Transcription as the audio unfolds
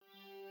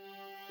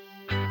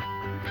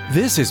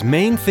This is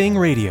Main Thing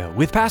Radio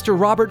with Pastor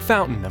Robert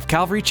Fountain of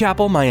Calvary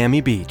Chapel, Miami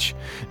Beach.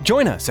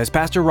 Join us as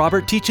Pastor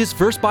Robert teaches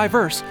verse by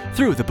verse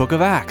through the book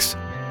of Acts.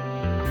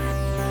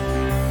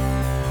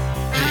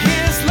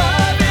 His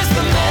love is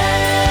the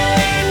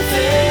main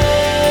thing.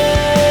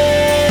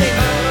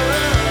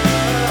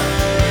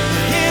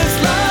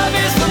 His love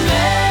is the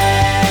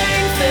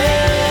main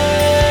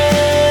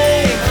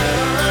thing.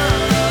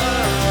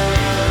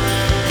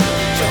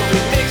 So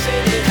we're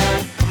mixing it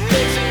up,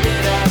 mixing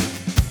it up.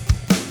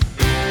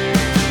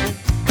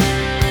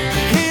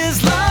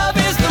 His love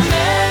is the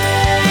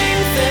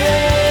main thing.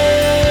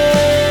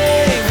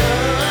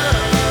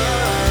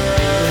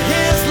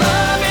 His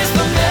love is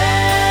the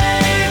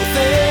main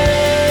thing.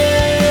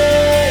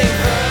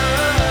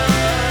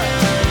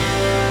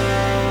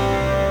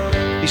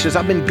 He says,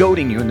 I've been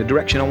goading you in the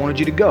direction I wanted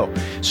you to go.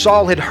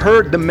 Saul had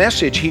heard the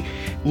message. He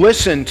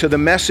listened to the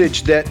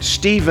message that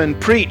Stephen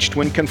preached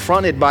when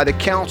confronted by the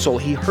council.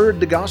 He heard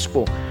the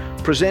gospel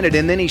presented,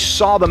 and then he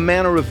saw the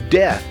manner of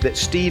death that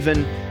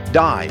Stephen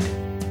died.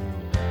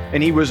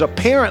 And he was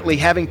apparently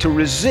having to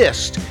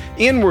resist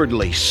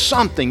inwardly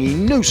something. He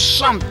knew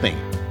something.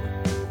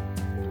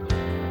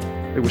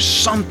 There was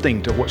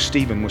something to what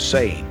Stephen was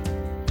saying.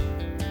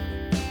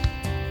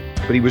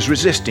 But he was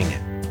resisting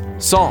it.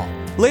 Saul,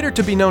 later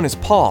to be known as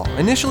Paul,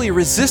 initially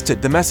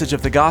resisted the message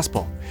of the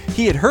gospel.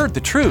 He had heard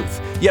the truth,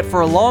 yet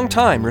for a long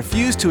time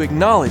refused to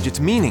acknowledge its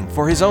meaning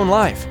for his own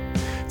life.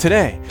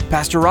 Today,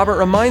 Pastor Robert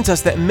reminds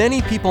us that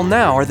many people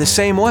now are the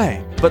same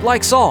way, but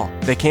like Saul,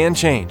 they can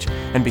change.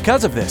 And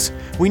because of this,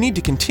 we need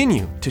to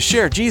continue to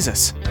share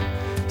Jesus.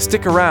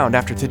 Stick around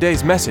after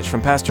today's message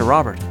from Pastor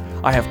Robert.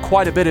 I have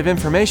quite a bit of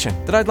information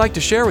that I'd like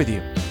to share with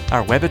you.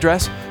 Our web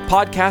address,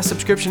 podcast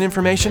subscription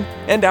information,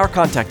 and our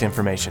contact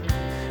information.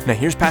 Now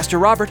here's Pastor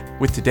Robert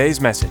with today's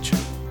message. His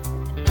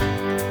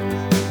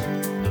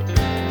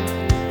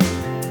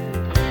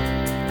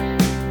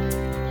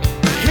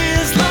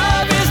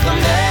love is the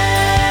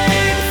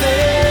main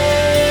thing.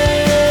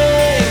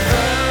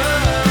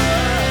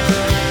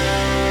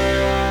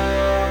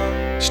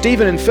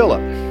 Stephen and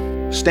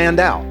Philip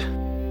stand out.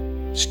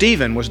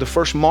 Stephen was the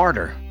first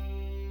martyr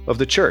of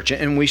the church,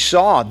 and we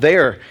saw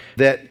there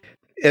that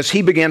as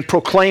he began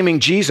proclaiming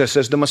Jesus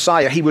as the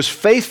Messiah, he was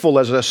faithful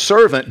as a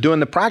servant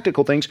doing the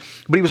practical things,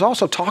 but he was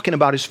also talking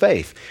about his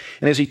faith.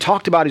 And as he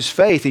talked about his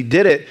faith, he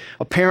did it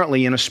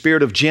apparently in a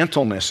spirit of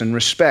gentleness and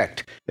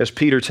respect, as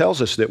Peter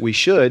tells us that we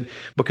should,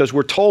 because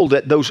we're told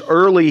that those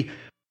early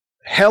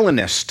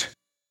Hellenist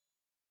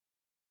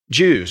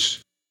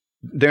Jews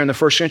there in the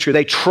first century,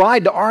 they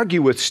tried to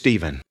argue with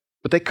Stephen,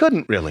 but they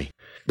couldn't really.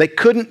 They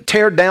couldn't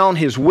tear down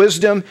his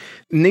wisdom,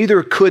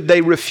 neither could they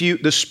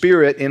refute the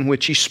spirit in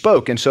which he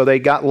spoke. And so they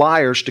got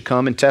liars to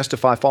come and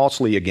testify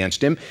falsely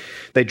against him.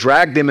 They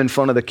dragged him in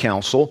front of the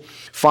council,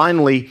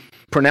 finally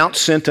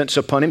pronounced sentence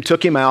upon him,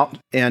 took him out,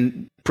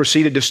 and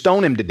proceeded to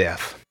stone him to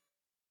death.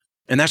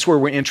 And that's where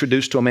we're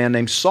introduced to a man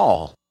named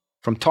Saul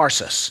from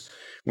Tarsus.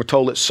 We're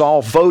told that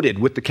Saul voted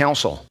with the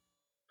council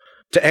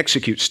to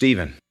execute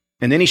Stephen.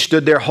 And then he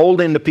stood there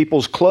holding the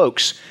people's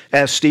cloaks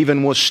as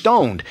Stephen was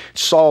stoned.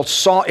 Saul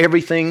saw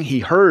everything,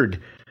 he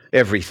heard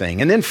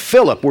everything. And then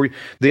Philip,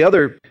 the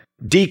other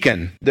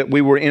deacon that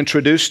we were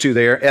introduced to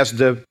there, as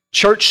the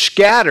church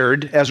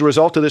scattered as a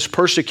result of this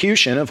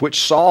persecution, of which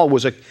Saul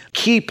was a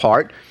key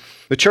part,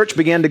 the church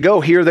began to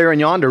go here, there, and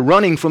yonder,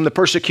 running from the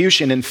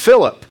persecution. And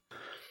Philip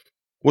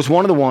was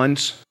one of the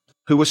ones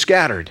who was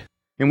scattered.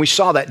 And we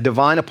saw that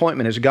divine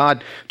appointment as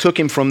God took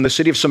him from the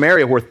city of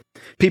Samaria, where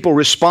people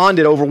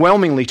responded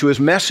overwhelmingly to his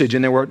message,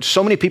 and there were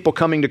so many people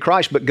coming to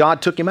Christ, but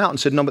God took him out and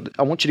said, no, but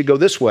I want you to go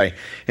this way.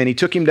 And he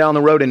took him down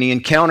the road, and he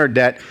encountered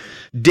that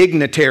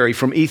dignitary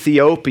from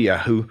Ethiopia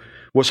who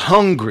was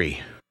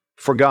hungry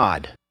for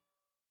God.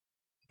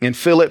 And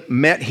Philip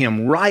met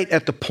him right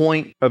at the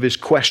point of his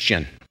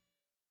question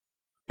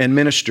and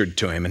ministered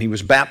to him, and he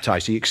was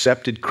baptized. He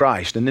accepted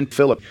Christ. And then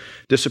Philip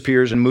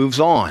disappears and moves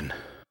on.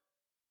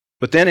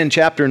 But then in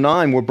chapter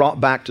 9, we're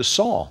brought back to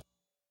Saul,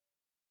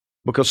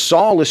 because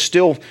Saul is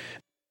still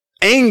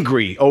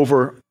angry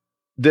over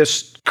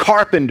this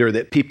carpenter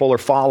that people are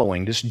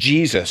following, this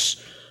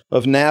Jesus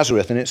of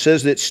Nazareth. And it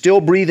says that still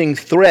breathing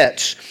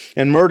threats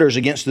and murders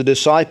against the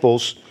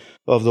disciples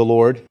of the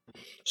Lord,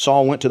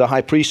 Saul went to the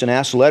high priest and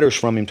asked letters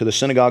from him to the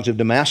synagogues of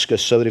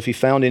Damascus, so that if he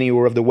found any who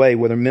were of the way,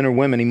 whether men or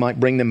women, he might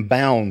bring them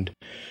bound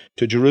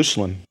to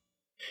Jerusalem.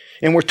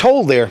 And we're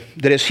told there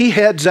that as he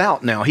heads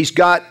out now, he's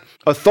got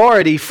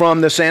authority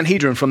from the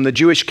Sanhedrin, from the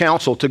Jewish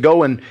council, to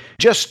go and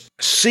just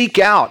seek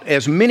out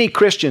as many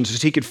Christians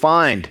as he could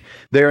find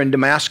there in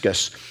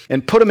Damascus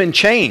and put them in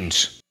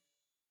chains,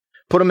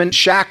 put them in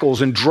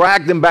shackles, and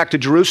drag them back to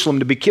Jerusalem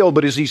to be killed.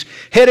 But as he's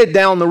headed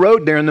down the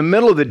road there in the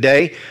middle of the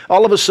day,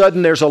 all of a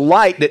sudden there's a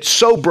light that's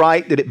so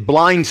bright that it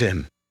blinds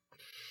him.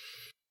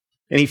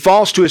 And he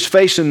falls to his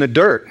face in the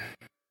dirt.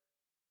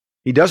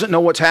 He doesn't know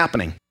what's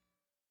happening.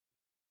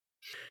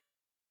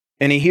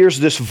 And he hears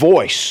this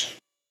voice.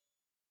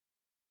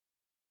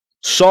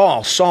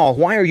 Saul, Saul,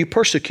 why are you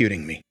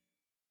persecuting me?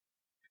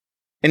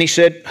 And he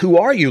said, who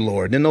are you,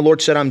 Lord? And the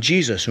Lord said, I'm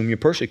Jesus, whom you're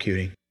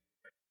persecuting.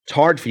 It's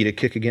hard for you to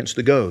kick against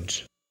the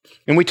goads.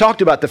 And we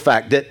talked about the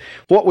fact that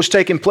what was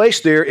taking place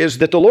there is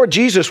that the Lord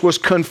Jesus was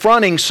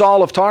confronting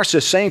Saul of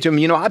Tarsus, saying to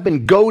him, I've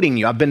been goading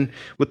you. I've been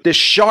with this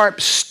sharp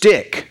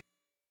stick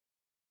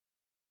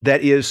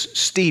that is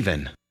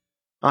Stephen,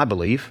 I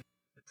believe.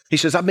 He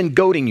says, I've been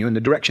goading you in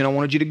the direction I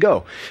wanted you to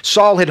go.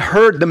 Saul had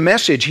heard the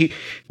message. He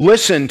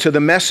listened to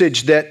the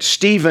message that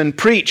Stephen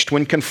preached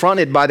when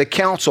confronted by the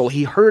council.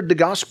 He heard the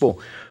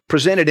gospel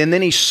presented, and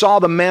then he saw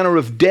the manner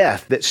of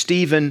death that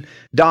Stephen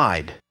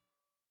died.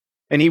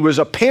 And he was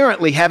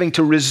apparently having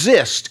to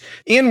resist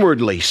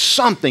inwardly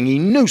something. He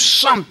knew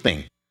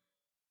something.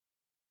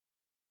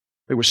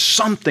 There was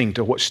something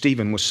to what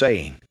Stephen was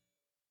saying.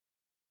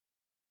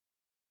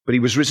 But he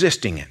was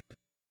resisting it.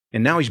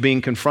 And now he's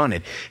being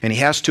confronted. And he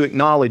has to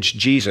acknowledge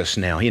Jesus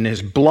now. In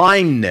his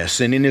blindness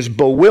and in his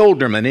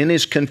bewilderment, in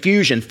his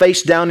confusion,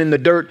 face down in the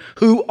dirt,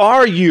 who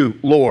are you,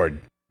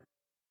 Lord?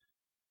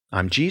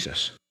 I'm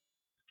Jesus,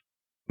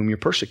 whom you're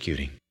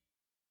persecuting.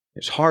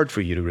 It's hard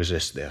for you to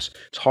resist this.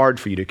 It's hard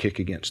for you to kick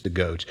against the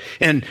goads.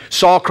 And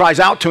Saul cries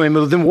out to him,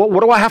 then what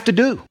do I have to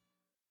do?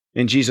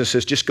 And Jesus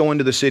says, just go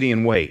into the city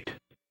and wait.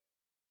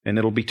 And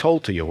it'll be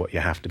told to you what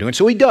you have to do. And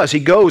so he does. He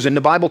goes, and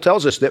the Bible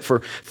tells us that for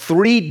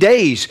 3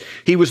 days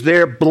he was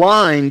there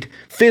blind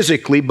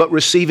physically, but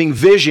receiving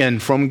vision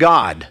from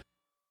God.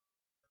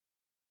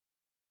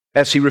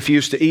 As he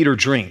refused to eat or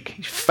drink,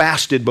 he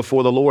fasted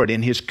before the Lord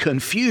in his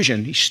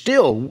confusion.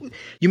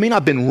 You mean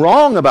I've been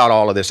wrong about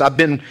all of this?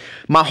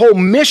 My whole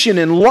mission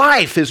in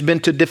life has been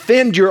to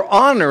defend your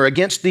honor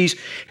against these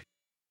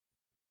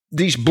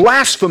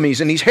blasphemies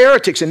and these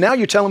heretics, and now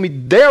you're telling me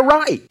they're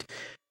right,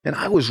 and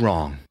I was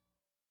wrong.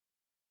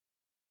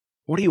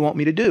 What do you want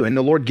me to do? And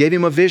the Lord gave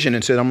him a vision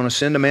and said, I'm going to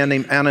send a man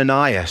named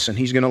Ananias, and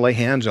he's going to lay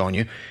hands on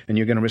you, and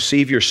you're going to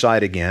receive your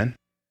sight again.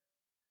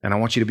 And I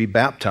want you to be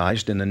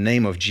baptized in the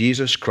name of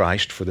Jesus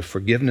Christ for the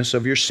forgiveness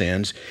of your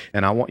sins.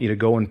 And I want you to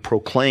go and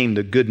proclaim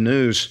the good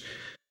news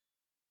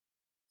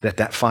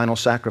that final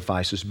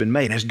sacrifice has been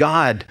made. As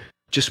God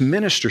just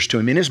ministers to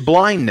him in his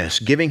blindness,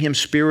 giving him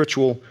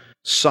spiritual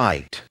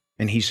sight.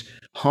 And he's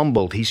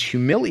humbled, he's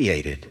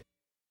humiliated.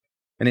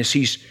 And as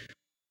he's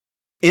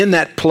in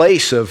that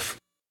place of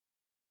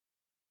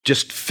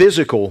just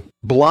physical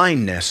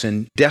blindness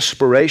and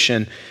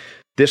desperation,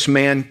 this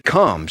man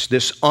comes,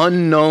 this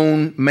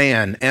unknown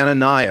man,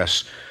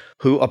 Ananias,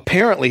 who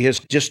apparently has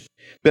just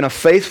been a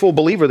faithful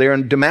believer there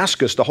in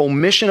Damascus, the whole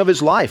mission of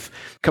his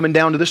life, coming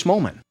down to this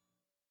moment.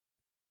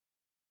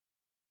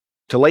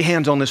 To lay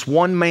hands on this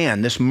one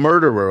man, this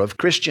murderer of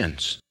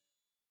Christians.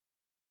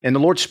 And the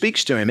Lord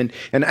speaks to him.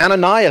 And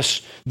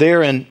Ananias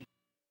there in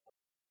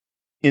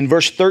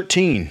verse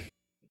 13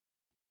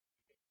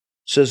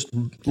 says,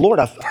 Lord,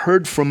 I've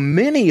heard from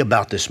many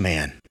about this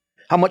man,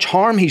 how much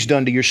harm he's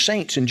done to your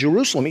saints in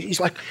Jerusalem. He's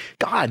like,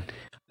 God,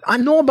 I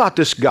know about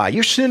this guy.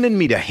 You're sending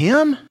me to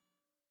him?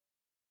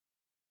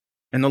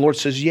 And the Lord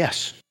says,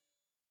 yes.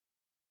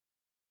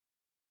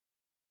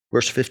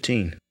 Verse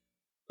 15,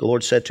 the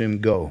Lord said to him,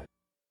 go,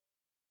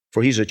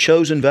 for he's a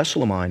chosen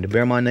vessel of mine to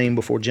bear my name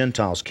before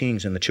Gentiles,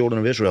 kings, and the children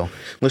of Israel.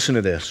 Listen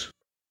to this.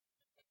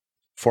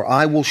 For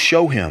I will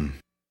show him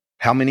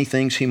how many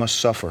things he must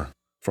suffer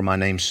for my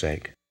name's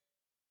sake.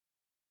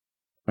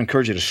 I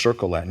encourage you to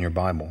circle that in your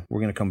Bible. We're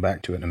going to come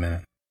back to it in a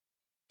minute.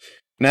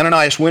 And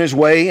Ananias went his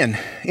way and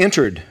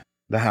entered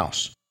the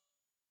house.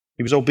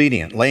 He was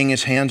obedient. Laying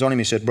his hands on him,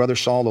 he said, Brother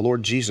Saul, the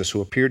Lord Jesus,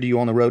 who appeared to you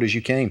on the road as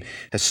you came,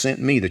 has sent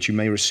me that you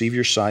may receive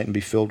your sight and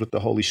be filled with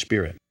the Holy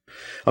Spirit.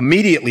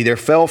 Immediately there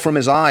fell from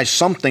his eyes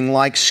something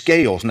like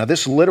scales. Now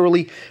this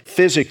literally,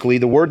 physically,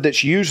 the word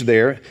that's used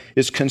there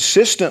is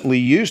consistently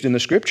used in the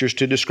Scriptures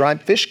to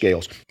describe fish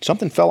scales.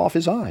 Something fell off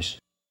his eyes.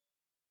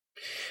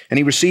 And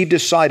he received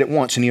his sight at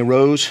once, and he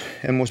arose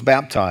and was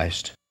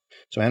baptized.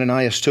 So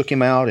Ananias took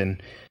him out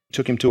and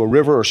took him to a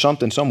river or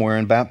something somewhere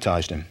and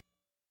baptized him.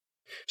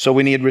 So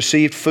when he had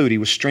received food, he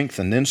was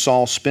strengthened. Then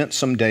Saul spent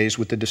some days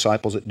with the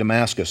disciples at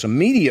Damascus.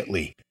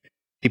 Immediately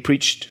he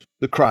preached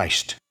the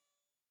Christ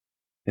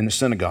in the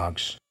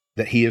synagogues,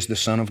 that he is the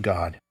Son of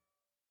God.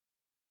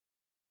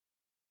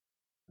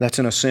 That's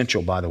an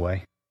essential, by the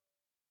way.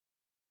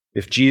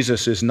 If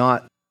Jesus is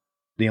not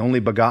the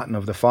only begotten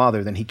of the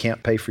Father, then he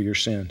can't pay for your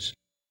sins.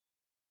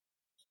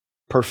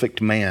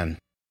 Perfect man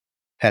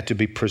had to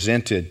be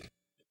presented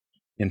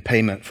in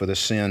payment for the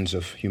sins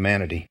of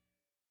humanity.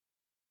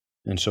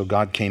 And so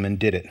God came and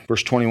did it.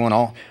 Verse 21,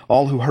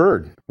 all who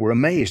heard were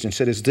amazed and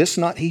said, is this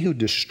not he who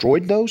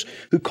destroyed those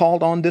who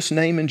called on this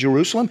name in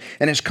Jerusalem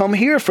and has come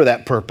here for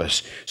that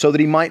purpose, so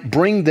that he might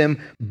bring them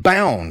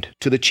bound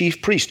to the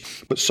chief priest?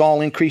 But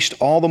Saul increased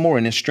all the more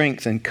in his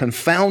strength and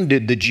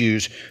confounded the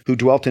Jews who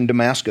dwelt in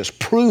Damascus,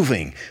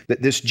 proving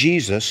that this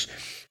Jesus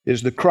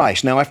is the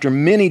Christ. Now, after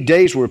many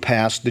days were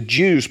passed, the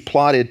Jews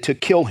plotted to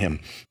kill him,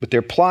 but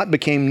their plot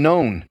became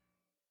known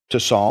to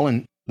Saul,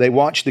 and they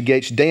watched the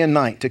gates day and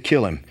night to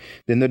kill him.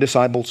 Then the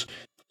disciples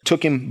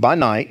took him by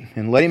night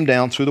and let him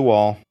down through the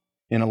wall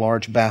in a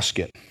large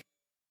basket.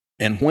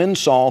 And when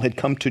Saul had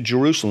come to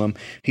Jerusalem,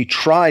 he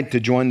tried to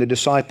join the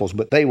disciples,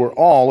 but they were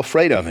all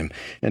afraid of him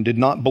and did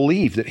not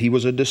believe that he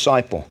was a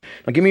disciple.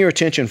 Now give me your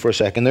attention for a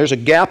second. There's a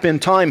gap in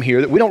time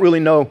here that we don't really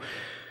know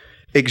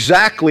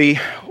exactly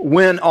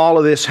when all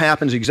of this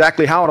happens,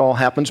 exactly how it all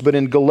happens, but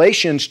in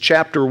Galatians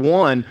chapter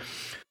 1,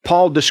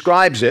 Paul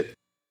describes it.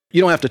 You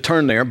don't have to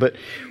turn there, but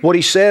what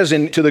he says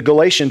to the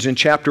Galatians in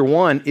chapter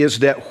 1 is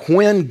that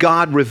when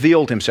God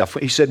revealed himself,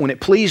 he said, when it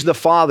pleased the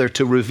Father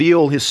to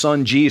reveal his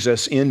Son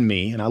Jesus in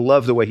me, and I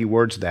love the way he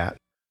words that.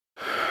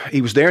 He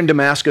was there in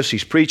Damascus,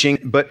 he's preaching,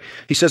 but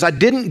he says, I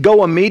didn't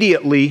go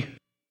immediately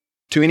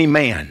to any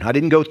man. I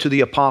didn't go to the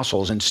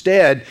apostles.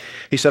 Instead,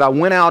 he said, I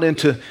went out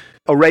into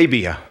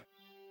Arabia,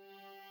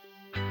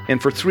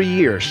 and for 3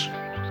 years,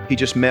 he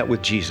just met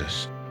with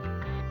Jesus.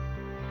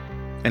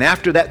 And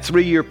after that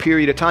 3-year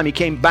period of time, he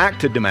came back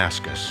to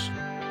Damascus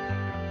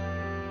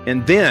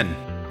and then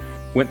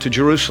went to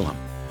Jerusalem.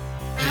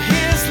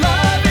 His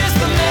love is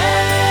the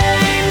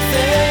main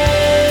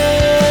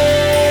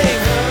thing.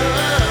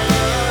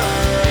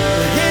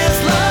 His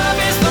love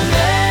is the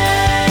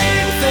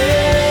main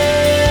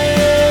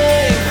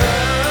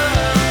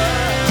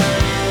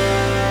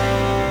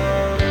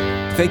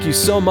thing. Thank you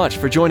so much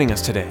for joining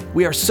us today.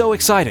 We are so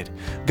excited.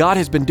 God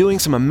has been doing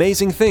some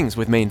amazing things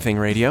with Main Thing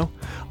Radio.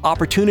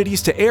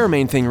 Opportunities to air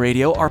Main Thing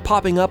Radio are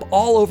popping up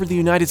all over the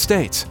United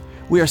States.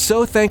 We are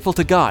so thankful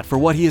to God for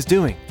what He is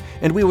doing,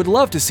 and we would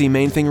love to see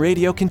Main Thing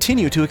Radio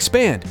continue to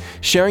expand,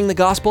 sharing the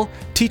gospel,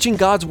 teaching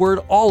God's Word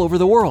all over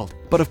the world.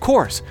 But of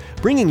course,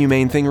 bringing you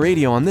Main Thing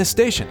Radio on this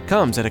station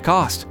comes at a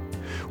cost.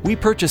 We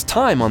purchase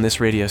time on this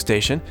radio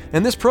station,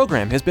 and this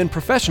program has been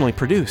professionally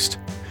produced.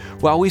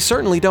 While we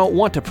certainly don't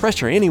want to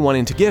pressure anyone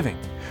into giving,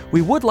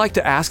 we would like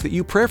to ask that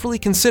you prayerfully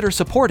consider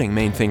supporting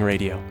Main Thing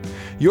Radio.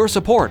 Your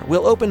support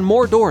will open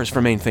more doors for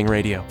Main Thing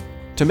Radio.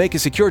 To make a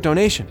secure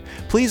donation,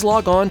 please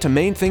log on to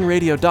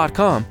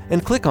mainthingradio.com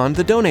and click on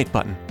the donate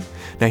button.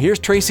 Now here's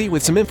Tracy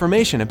with some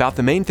information about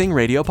the Main Thing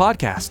Radio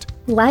podcast.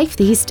 Life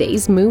these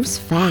days moves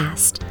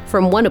fast.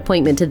 From one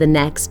appointment to the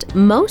next,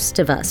 most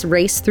of us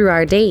race through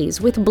our days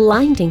with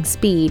blinding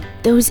speed.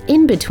 Those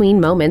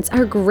in-between moments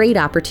are great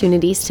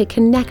opportunities to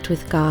connect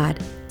with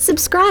God.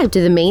 Subscribe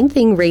to the Main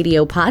Thing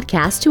Radio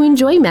podcast to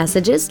enjoy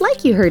messages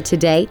like you heard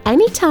today,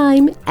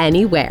 anytime,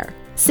 anywhere.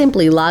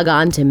 Simply log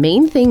on to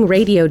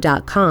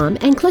mainthingradio.com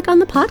and click on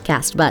the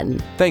podcast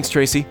button. Thanks,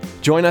 Tracy.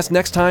 Join us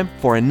next time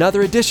for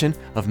another edition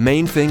of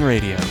Main Thing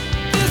Radio.